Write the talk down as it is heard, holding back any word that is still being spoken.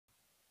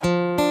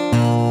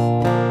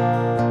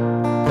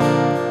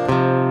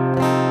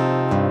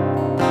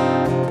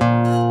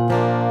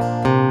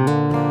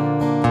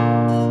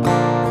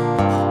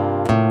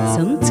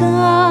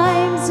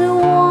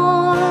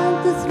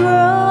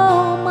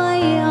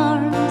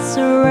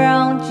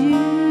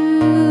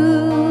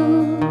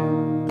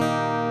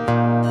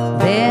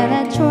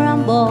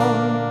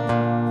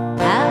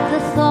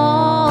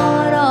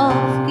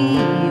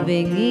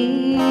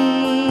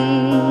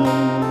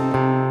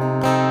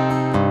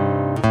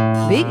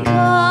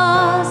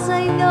because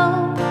I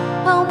know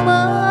how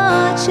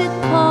much it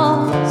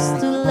costs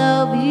to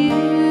love you,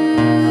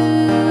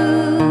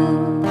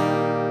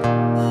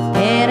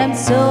 and I'm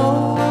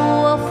so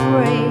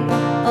afraid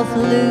of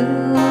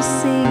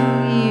losing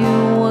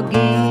you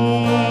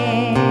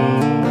again.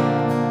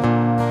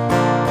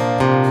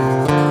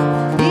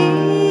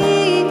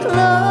 Being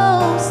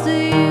close to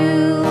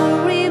you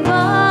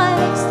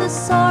revives the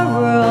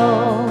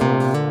sorrow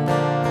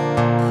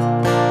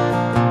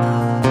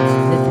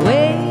that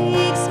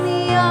wakes me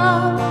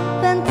up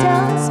and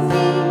tells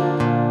me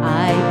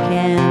I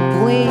can't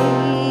wait.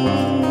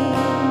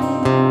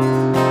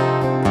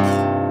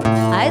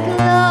 I'd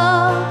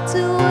love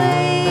to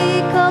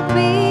wake up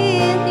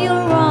in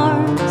your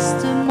arms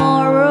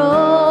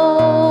tomorrow,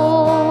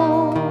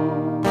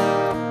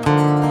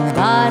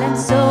 but I'm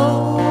so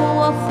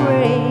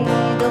afraid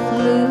of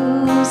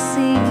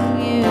losing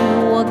you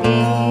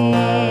again.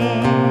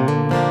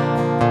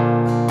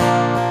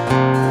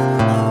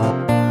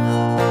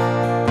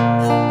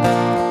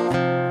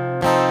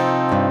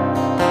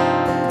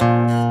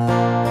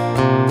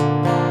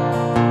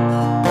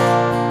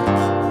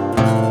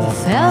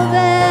 Fell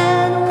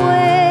then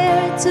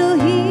where to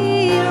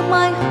hear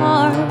my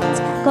heart's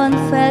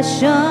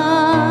confession,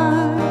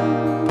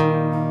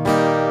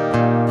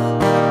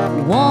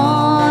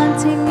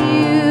 wanting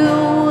you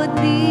would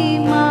be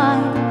my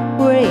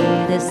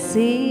greatest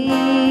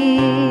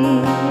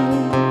sin.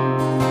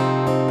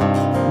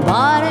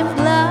 But I'm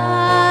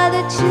glad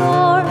that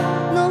you're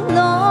no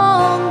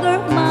longer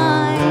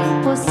my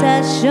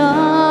possession,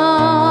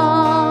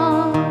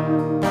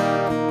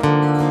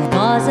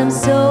 'cause I'm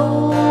so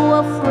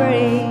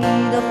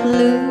afraid of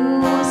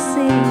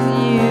losing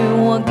you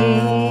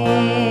again.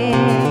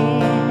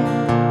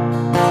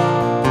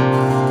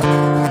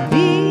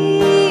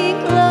 Being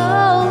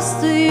close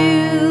to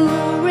you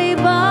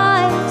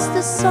revives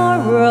the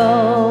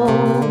sorrow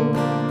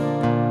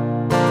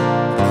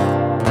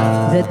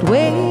that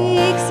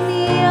wakes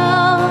me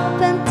up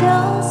and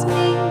tells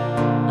me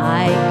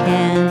I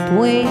can't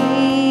wait.